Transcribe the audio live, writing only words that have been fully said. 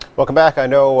Welcome back. I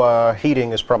know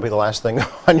heating is probably the last thing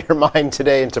on your mind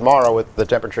today and tomorrow with the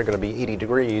temperature going to be 80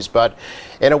 degrees, but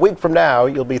in a week from now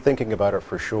you'll be thinking about it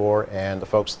for sure, and the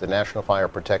folks at the National Fire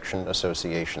Protection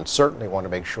Association certainly want to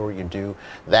make sure you do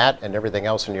that and everything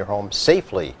else in your home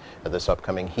safely this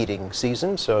upcoming heating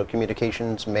season. So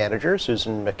Communications Manager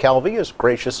Susan McKelvey has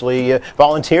graciously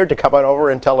volunteered to come on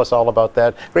over and tell us all about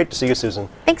that. Great to see you, Susan.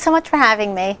 Thanks so much for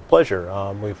having me.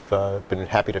 Pleasure. We've been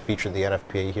happy to feature the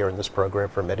NFPA here in this program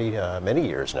for many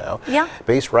years now. Yeah.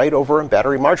 Based right over in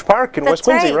Battery Marsh Park in West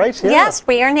Quincy, right? Yeah. Yes,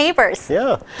 we are neighbors.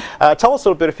 Yeah. Tell us a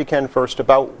little bit, if you can, first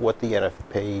about what the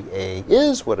NFPA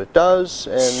is, what it does,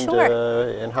 and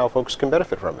and how folks can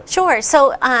benefit from it. Sure.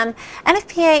 So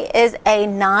NFPA is a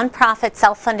nonprofit,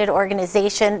 self-funded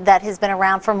organization that has been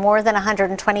around for more than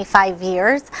 125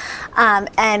 years,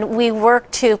 and we work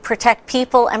to protect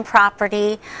people and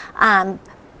property.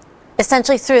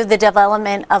 Essentially through the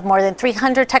development of more than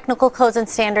 300 technical codes and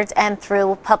standards and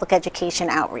through public education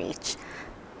outreach.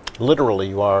 Literally,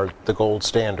 you are the gold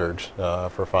standard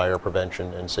for fire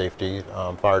prevention and safety.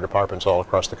 Fire departments all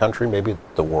across the country, maybe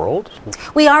the world?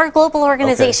 We are a global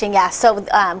organization, yes. So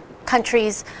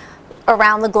countries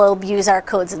around the globe use our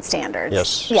codes and standards.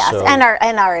 Yes. Yes, So,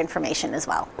 and our information as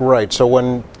well. Right. So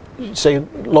when, say,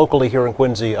 locally here in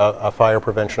Quincy, a fire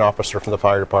prevention officer from the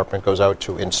fire department goes out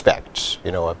to inspect,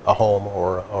 a home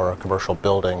or a commercial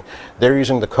building, they're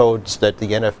using the codes that the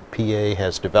NFPA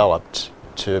has developed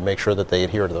to make sure that they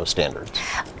adhere to those standards.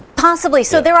 Possibly.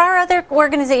 So there are other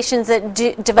organizations that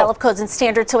develop codes and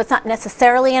standards, so it's not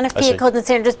necessarily NFPA codes and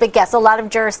standards, but yes, a lot of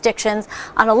jurisdictions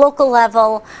on a local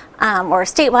level or a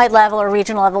statewide level or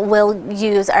regional level will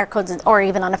use our codes, or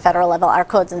even on a federal level, our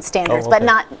codes and standards, but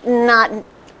not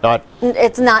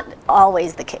it's not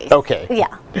always the case. Okay.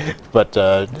 Yeah. But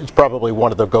it's probably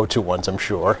one of the go-to ones, I'm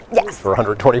sure. Yes. For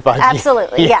 125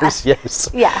 Absolutely, years. yes.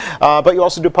 Yes. But you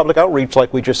also do public outreach,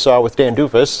 like we just saw with Dan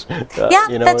Doofus.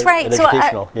 That's right. And so,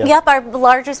 educational. our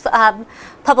largest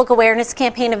public awareness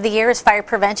campaign of the year is Fire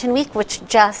Prevention Week, which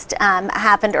just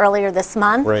happened earlier this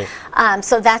month. Right.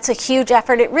 So that's a huge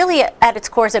effort. It really, at its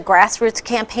core, is a grassroots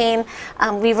campaign.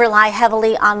 We rely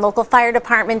heavily on local fire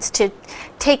departments to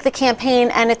take the campaign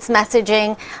and its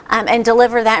messaging and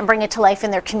deliver that and bring it to life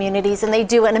in their communities, and they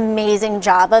do an amazing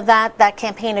job of that. That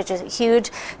campaign is just a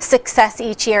huge success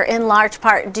each year, in large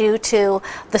part due to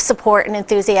the support and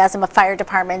enthusiasm of fire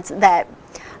departments that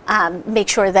make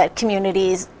sure that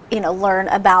communities learn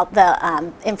about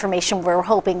the information we're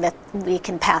hoping that we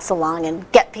can pass along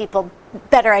and get people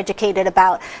better educated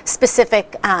about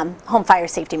specific home fire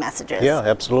safety messages. Yeah,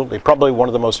 absolutely. Probably one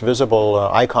of the most visible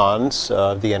icons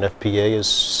of the NFPA is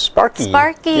Sparky.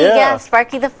 Sparky, yes,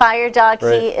 Sparky the fire dog.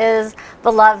 Right. He is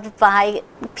beloved by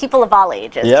people of all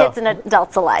ages, kids and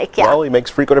adults alike. Yeah. Well, he makes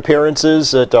frequent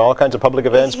appearances at all kinds of public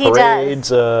events,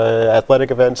 parades, athletic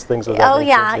events, things of that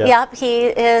nature. Yep. He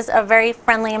is a very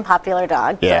friendly and popular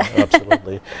dog. Yeah,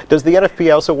 absolutely. Does the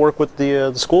NFPA also work with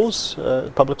the schools,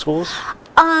 public schools?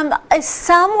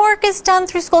 Some work is done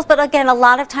through schools, but again, a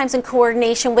lot of times in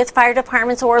coordination with fire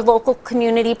departments or local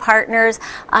community partners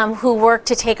who work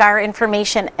to take our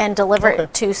information and deliver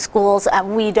it to schools.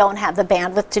 We don't have the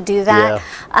bandwidth to do that,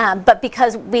 but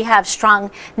because we have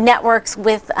strong networks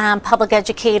with public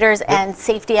educators and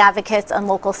safety advocates and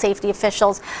local safety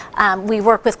officials, we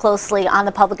work with closely on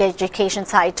the public education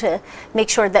side to make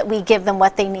sure that we give them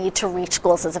what they need to reach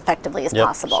schools as effectively as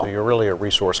possible. So you're really a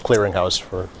resource clearinghouse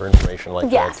for information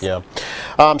like Yes. that.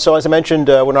 Yeah. So as I mentioned,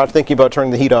 we're not thinking about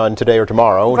turning the heat on today or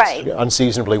tomorrow. Right. It's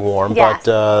unseasonably warm, Yes.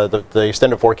 but the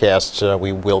extended forecasts,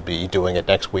 we will be doing it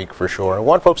next week for sure. I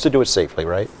want folks to do it safely,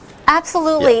 right?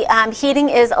 Absolutely. Heating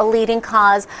is a leading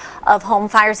cause of home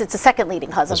fires. It's the second leading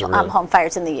cause of home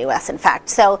fires in the U.S., in fact.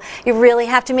 So you really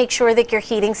have to make sure that your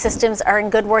heating systems are in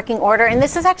good working order. And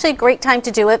this is actually a great time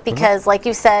to do it because, like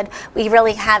you said, we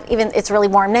really have, it's really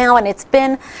warm now and it's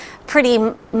been pretty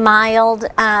mild.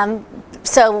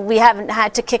 So we haven't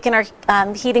had to kick in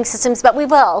our heating systems, but we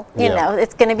will. You know,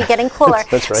 it's going to be getting cooler.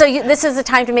 That's right. So this is a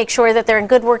time to make sure that they're in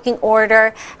good working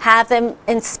order, have them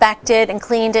inspected and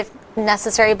cleaned if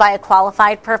necessary by a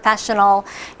qualified professional.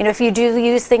 If you do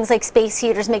use things like space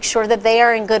heaters, make sure that they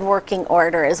are in good working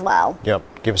order as well. Yep.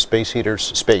 Give space heaters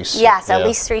space. Yes, at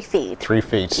least 3 feet. 3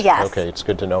 feet. Yes. Okay, it's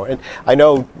good to know. And I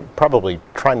know probably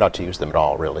try not to use them at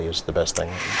all, really, is the best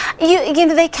thing.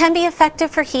 They can be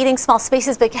effective for heating small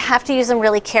spaces, but you have to use them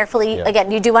really carefully. Yeah. Again,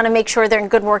 you do want to make sure they're in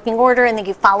good working order and that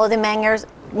you follow the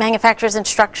manufacturer's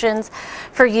instructions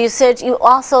for usage. You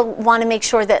also want to make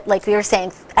sure that, like we were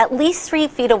saying, at least 3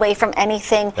 feet away from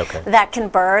anything that can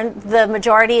burn. The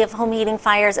majority of home heating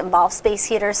fires involve space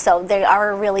heaters, so they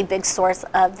are a really big source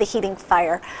of the heating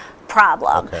fire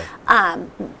problem. Okay.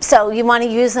 So you want to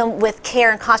use them with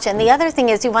care and caution. The other thing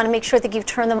is you want to make sure that you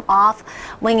turn them off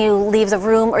when you leave the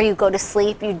room or you go to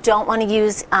sleep. You don't want to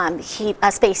use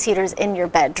space heaters in your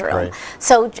bedroom. Right.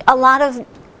 So a lot of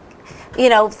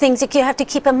things that you have to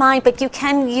keep in mind, but you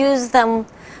can use them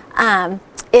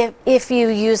if you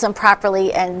use them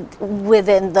properly and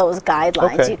within those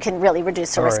guidelines. Okay. You can really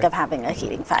reduce the All risk right. of having a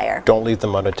heating fire. Don't leave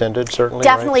them unattended, certainly.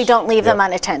 Definitely right? don't leave them Yep.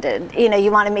 unattended. You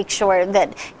want to make sure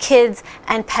that kids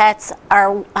and pets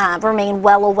remain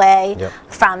well away Yep.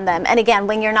 from them. And again,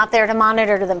 when you're not there to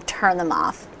monitor them, turn them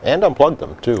off. And unplug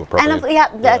them, too. Probably.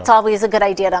 And that's always a good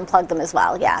idea to unplug them as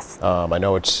well, yes. I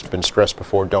know it's been stressed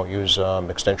before, don't use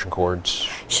extension cords.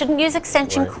 Shouldn't use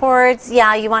extension Right. cords.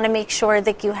 Yeah, you want to make sure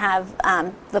that you have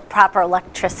the proper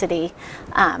electricity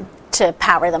to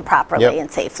power them properly Yep.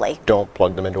 and safely. Don't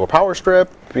plug them into a power strip,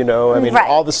 I mean, Right.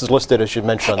 all this is listed, as you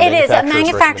mentioned, on the It is. manufacturer's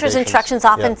Manufacturer's recommendations. instructions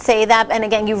often Yeah. say that, and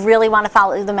again, you really want to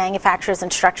follow the manufacturer's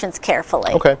instructions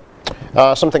carefully. Okay.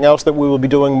 Something else that we will be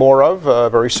doing more of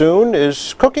very soon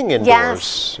is cooking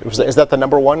indoors. Is that the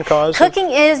number one cause?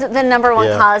 Cooking is the number one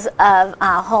Yeah. cause of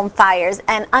home fires,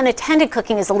 and unattended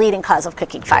cooking is the leading cause of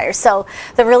cooking fires. So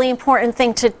the really important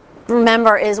thing to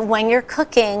remember is when you're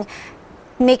cooking,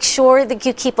 make sure that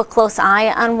you keep a close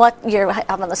eye on what you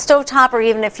have on the stovetop, or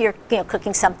even if you're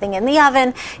cooking something in the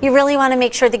oven. You really want to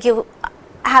make sure that you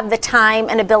have the time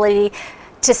and ability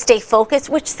to stay focused,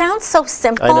 which sounds so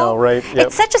simple. I know, right? Yep.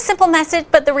 It's such a simple message,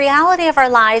 but the reality of our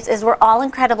lives is we're all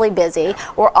incredibly busy.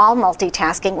 We're all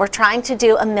multitasking. We're trying to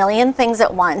do a million things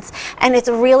at once, and it's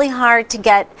really hard to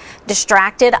get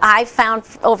distracted. I've found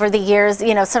over the years,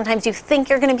 sometimes you think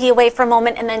you're going to be away for a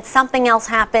moment, and then something else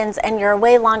happens, and you're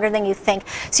away longer than you think.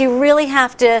 So you really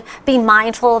have to be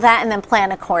mindful of that and then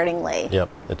plan accordingly. Yep.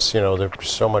 It's, there's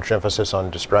so much emphasis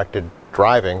on distracted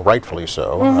driving, rightfully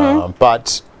so,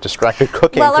 but distracted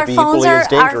cooking Well, could be equally as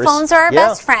dangerous. our phones are our Yeah.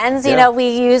 best friends. Yeah. We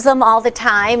use them all the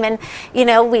time, and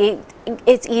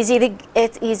it's easy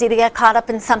to get caught up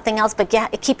in something else. But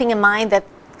keeping in mind that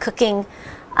cooking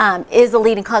is the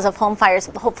leading cause of home fires,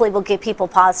 hopefully will give people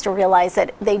pause to realize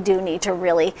that they do need to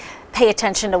really pay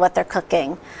attention to what they're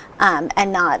cooking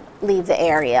and not leave the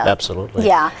area. Absolutely.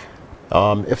 Yeah.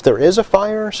 If there is a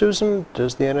fire, Susan,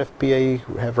 does the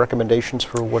NFPA have recommendations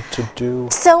for what to do?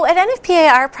 So at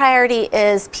NFPA, our priority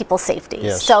is people safety.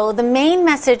 Yes. So the main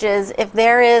message is if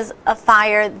there is a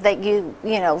fire that you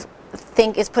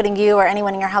think is putting you or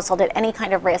anyone in your household at any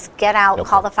kind of risk, get out, Okay.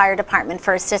 call the fire department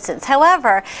for assistance.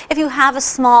 However, if you have a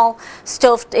small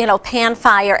stove, pan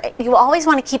fire, you always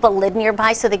want to keep a lid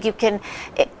nearby so that you can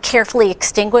carefully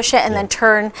extinguish it and then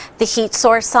turn the heat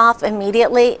source off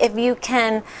immediately. If you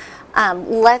can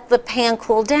let the pan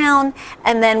cool down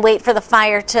and then wait for the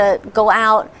fire to go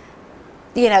out,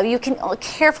 you can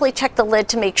carefully check the lid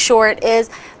to make sure it is,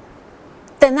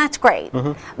 then that's great.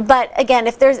 But again,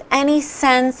 if there's any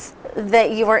sense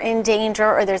that you are in danger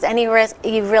or there's any risk,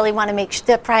 you really want to make sure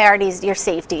the priority is your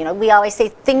safety. We always say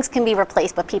things can be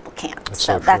replaced, but people can't. That's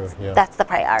so that's true, yeah. that's the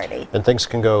priority. And things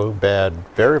can go bad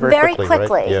very, very, Very quickly,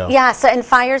 quickly. right? Yeah. So, and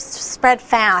fires spread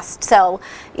fast. So,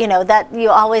 that you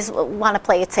always want to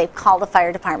play it safe. Call the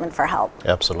fire department for help.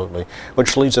 Absolutely.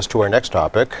 Which leads us to our next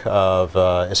topic of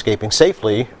escaping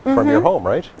safely from your home,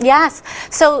 right? Yes.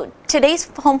 So today's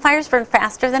home fires burn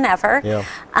faster than ever.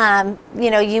 Yeah.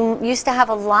 You used to have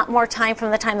a lot more time from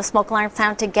the time the smoke alarm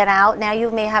sound to get out. Now you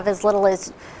may have as little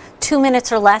as 2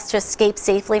 minutes or less to escape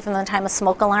safely from the time a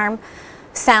smoke alarm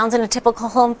sounds in a typical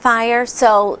home fire.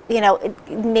 So,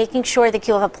 making sure that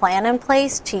you have a plan in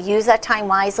place to use that time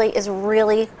wisely is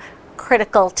really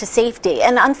critical to safety.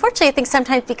 And unfortunately, I think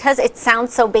sometimes because it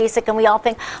sounds so basic and we all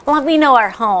think, well, we know our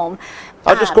home.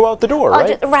 I'll just go out the door,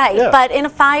 right? Right, Yeah. but in a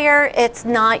fire, it's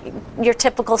not your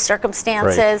typical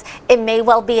circumstances. It may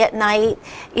well be at night,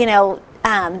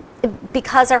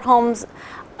 because our homes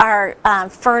are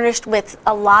furnished with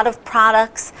a lot of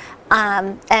products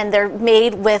and they're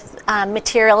made with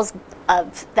materials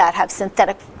that have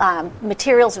synthetic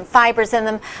materials and fibers in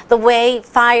them. The way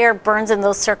fire burns in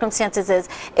those circumstances is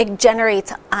it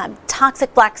generates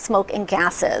toxic black smoke and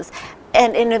gases.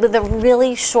 And in a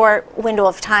really short window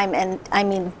of time, and I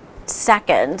mean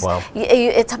seconds, Wow.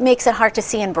 It makes it hard to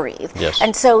see and breathe. Yes.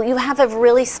 And so you have a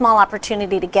really small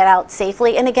opportunity to get out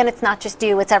safely. And again, it's not just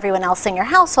you, it's everyone else in your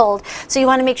household. So you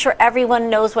want to make sure everyone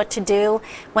knows what to do.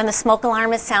 When the smoke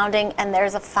alarm is sounding and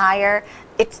there's a fire,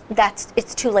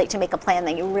 it's too late to make a plan.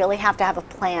 Then you really have to have a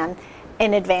plan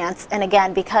in advance. And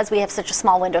again, because we have such a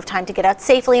small window of time to get out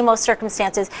safely in most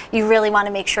circumstances, you really want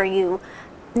to make sure you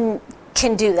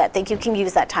can do that, that you can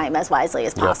use that time as wisely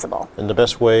as possible. And the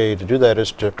best way to do that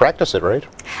is to practice it, right?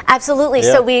 Absolutely.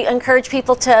 Yeah. So we encourage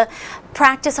people to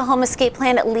practice a home escape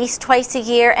plan at least twice a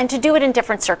year, and to do it in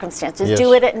different circumstances. Yes.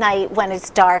 Do it at night when it's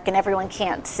dark and everyone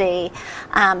can't see.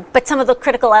 But some of the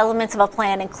critical elements of a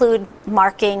plan include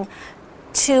marking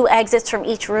 2 exits from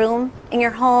each room in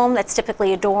your home. That's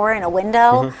typically a door and a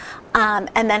window.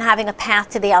 And then having a path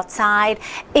to the outside.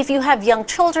 If you have young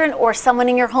children or someone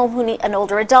in your home who need an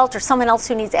older adult or someone else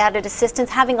who needs added assistance,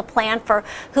 having a plan for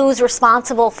who's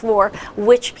responsible for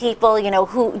which people,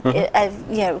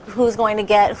 who's going to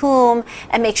get whom,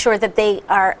 and make sure that they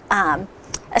are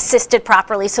assisted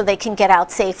properly so they can get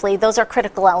out safely. Those are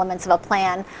critical elements of a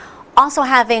plan. Also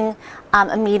having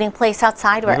a meeting place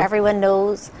outside where everyone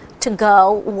knows to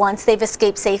go once they've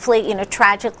escaped safely.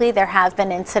 Tragically, there have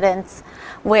been incidents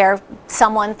where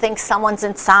someone thinks someone's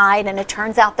inside and it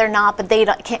turns out they're not, but they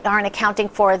aren't accounting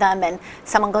for them, and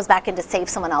someone goes back in to save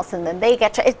someone else, and then they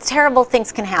get it's terrible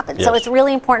things can happen. Yes. So it's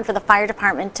really important for the fire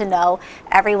department to know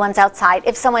everyone's outside.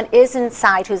 If someone is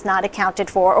inside who's not accounted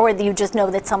for, or you just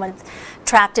know that someone's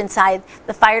trapped inside,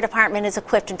 the fire department is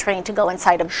equipped and trained to go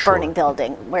inside a burning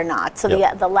building. We're not. So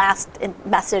the last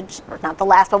message, or not the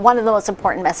last, but one of the most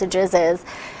important messages is,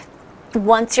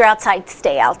 once you're outside,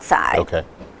 stay outside. Okay.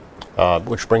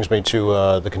 Which brings me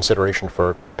to the consideration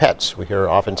for pets. We hear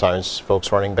oftentimes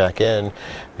folks running back in,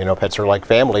 pets are like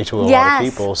family to a lot of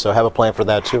people, so have a plan for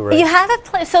that too, right? You have a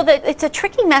plan, so that it's a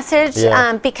tricky message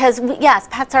because yes,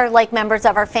 pets are like members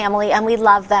of our family and we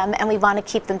love them and we want to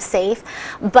keep them safe,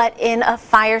 but in a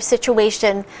fire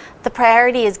situation, the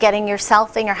priority is getting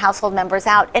yourself and your household members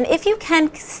out. And if you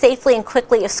can safely and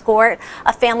quickly escort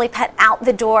a family pet out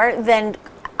the door, then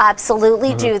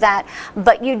absolutely do that,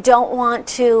 but you don't want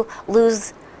to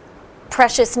lose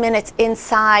precious minutes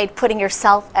inside, putting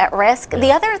yourself at risk.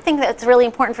 The other thing that's really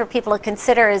important for people to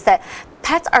consider is that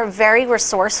pets are very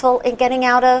resourceful in getting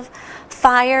out of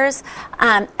fires.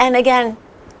 And again,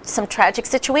 some tragic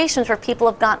situations where people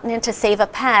have gotten in to save a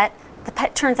pet, the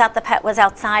pet turns out the pet was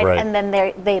outside, and then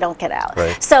they don't get out.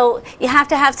 So you have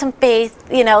to have some faith,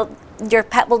 your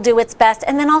pet will do its best.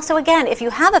 And then also, again, if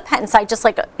you have a pet inside, just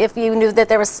like if you knew that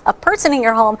there was a person in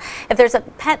your home, if there's a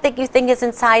pet that you think is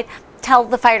inside, tell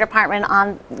the fire department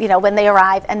on, when they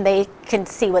arrive, and they can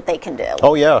see what they can do.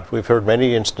 Oh yeah, we've heard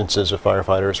many instances of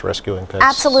firefighters rescuing pets.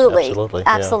 Absolutely.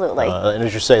 Absolutely. And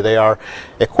as you say, they are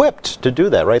equipped to do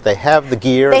that, right? They have the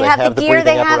gear, they have the gear,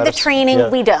 they have apparatus. the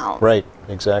training, we don't. Right,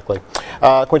 exactly.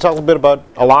 Can we talk a little bit about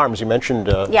alarms? You mentioned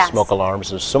smoke alarms.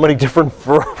 There's so many different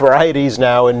varieties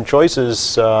now and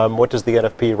choices. What does the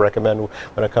NFP recommend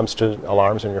when it comes to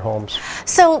alarms in your homes?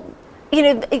 So,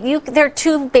 there are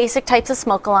 2 basic types of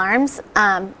smoke alarms.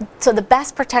 So the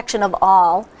best protection of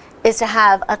all is to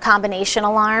have a combination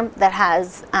alarm that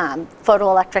has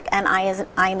photoelectric and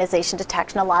ionization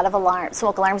detection. A lot of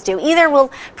smoke alarms do. Either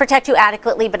will protect you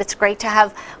adequately, but it's great to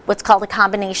have what's called a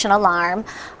combination alarm.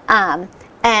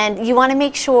 And you want to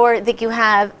make sure that you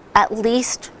have at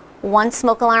least 1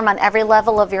 smoke alarm on every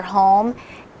level of your home,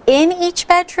 in each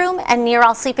bedroom and near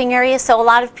all sleeping areas. So a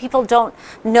lot of people don't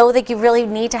know that you really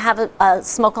need to have a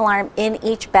smoke alarm in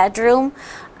each bedroom.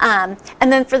 And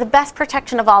then for the best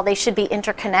protection of all, they should be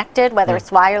interconnected, whether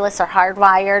it's wireless or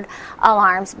hardwired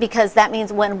alarms, because that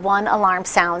means when one alarm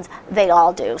sounds, they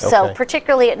all do. So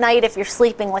particularly at night, if you're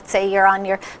sleeping, let's say you're on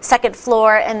your 2nd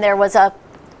floor and there was a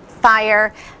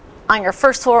fire on your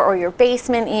 1st floor or your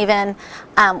basement even,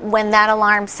 when that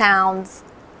alarm sounds,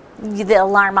 the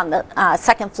alarm on the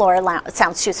 2nd floor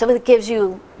sounds too. So it gives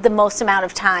you the most amount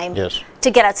of time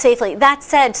to get out safely. That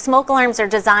said, smoke alarms are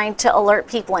designed to alert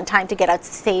people in time to get out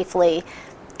safely,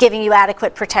 giving you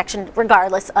adequate protection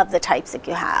regardless of the types that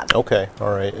you have. Okay,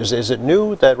 all right. Is it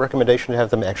new, that recommendation, to have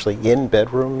them actually in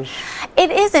bedrooms? It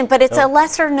isn't, but it's a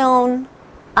lesser known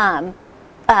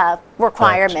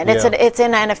requirement. It's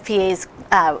in NFPA's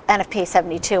NFPA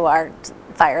 72, our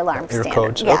fire alarm standard.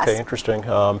 Codes? Yes. Okay, interesting.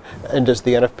 And does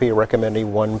the NFPA recommend any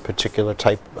one particular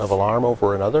type of alarm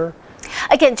over another?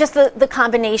 Again, just the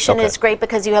combination is great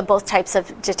because you have both types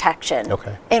of detection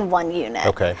in one unit.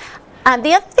 Okay.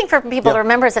 The other thing for people to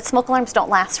remember is that smoke alarms don't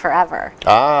last forever.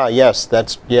 Ah, yes,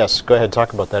 go ahead,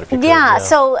 talk about that if you could. Yeah,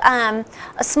 so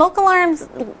smoke alarms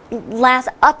last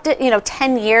up to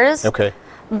 10 years. Okay.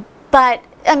 But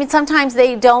I mean, sometimes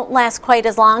they don't last quite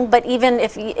as long, but even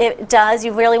if it does,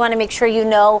 you really want to make sure you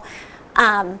know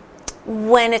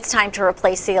when it's time to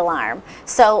replace the alarm.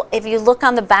 So if you look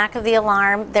on the back of the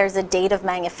alarm, there's a date of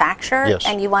manufacture,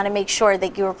 and you want to make sure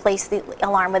that you replace the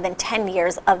alarm within 10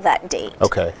 years of that date.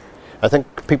 Okay. I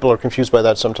think people are confused by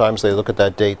that sometimes. They look at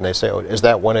that date and they say, oh, is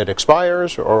that when it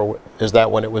expires, or is that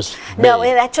when it was made? No,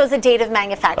 that shows the date of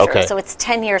manufacture. Okay. So it's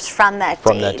 10 years from that date.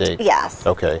 From that date? Yes.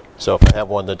 Okay. So if I have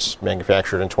one that's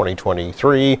manufactured in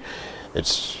 2023,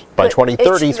 it's by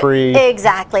 2033.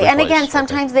 Exactly. And again, replaced.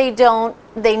 sometimes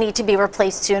they need to be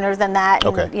replaced sooner than that.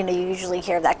 And, Okay. you know, you usually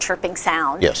hear that chirping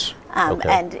sound. Yes. Okay.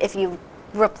 And if you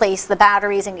replace the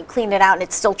batteries and you clean it out and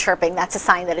it's still chirping, that's a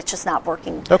sign that it's just not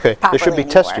working Okay. properly They should be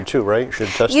anymore. tested too, right?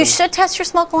 You should test your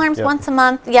smoke alarms Yep. once a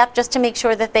month, yep, just to make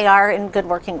sure that they are in good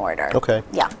working order. Okay.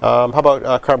 Yeah. How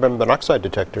about carbon monoxide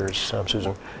detectors,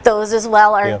 Susan? Those as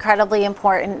well are Yeah. incredibly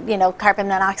important. You know, carbon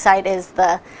monoxide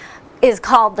is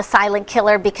called the silent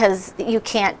killer because you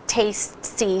can't taste,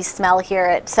 see, smell, hear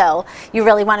it. So you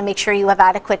really want to make sure you have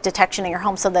adequate detection in your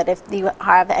home so that if you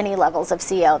have any levels of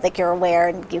CO, that you're aware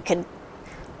and you can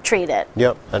treat it.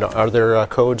 Yep. And are there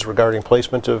codes regarding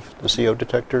placement of the CO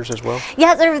detectors as well?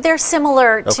 Yeah, they're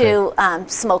similar Okay. to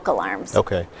smoke alarms.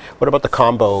 Okay. What about the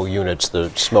combo units, the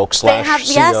smoke They slash have,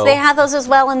 CO? yes, they have those as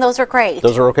well, and those are great.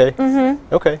 Those are okay?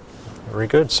 Mm-hmm. Okay. Very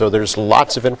good. So there's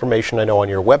lots of information I know on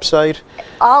your website.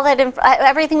 All that,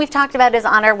 everything we've talked about is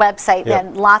on our website, Yep.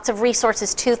 and lots of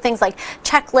resources too, things like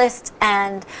checklists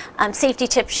and safety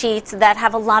tip sheets that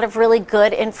have a lot of really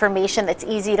good information that's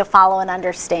easy to follow and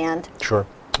understand. Sure.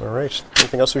 All right.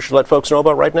 Anything else we should let folks know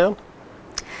about right now?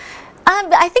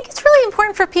 I think it's really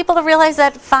important for people to realize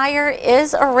that fire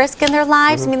is a risk in their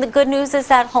lives. I mean, the good news is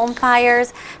that home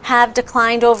fires have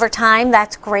declined over time.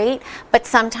 That's great. But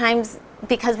sometimes,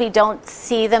 because we don't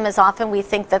see them as often, we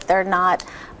think that they're not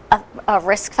a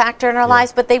risk factor in our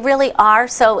lives, but they really are.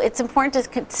 So it's important to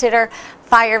consider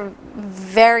fire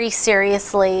very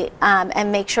seriously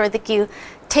and make sure that you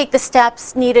take the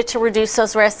steps needed to reduce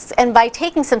those risks. And by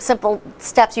taking some simple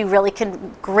steps, you really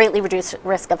can greatly reduce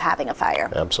risk of having a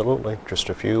fire. Absolutely. Just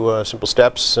a few simple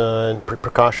steps and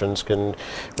precautions can Go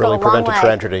really a long prevent a way.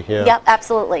 tragedy. Yeah. Yep,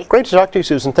 absolutely. Great to talk to you,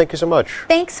 Susan. Thank you so much.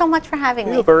 Thanks so much for having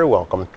me. You're very welcome.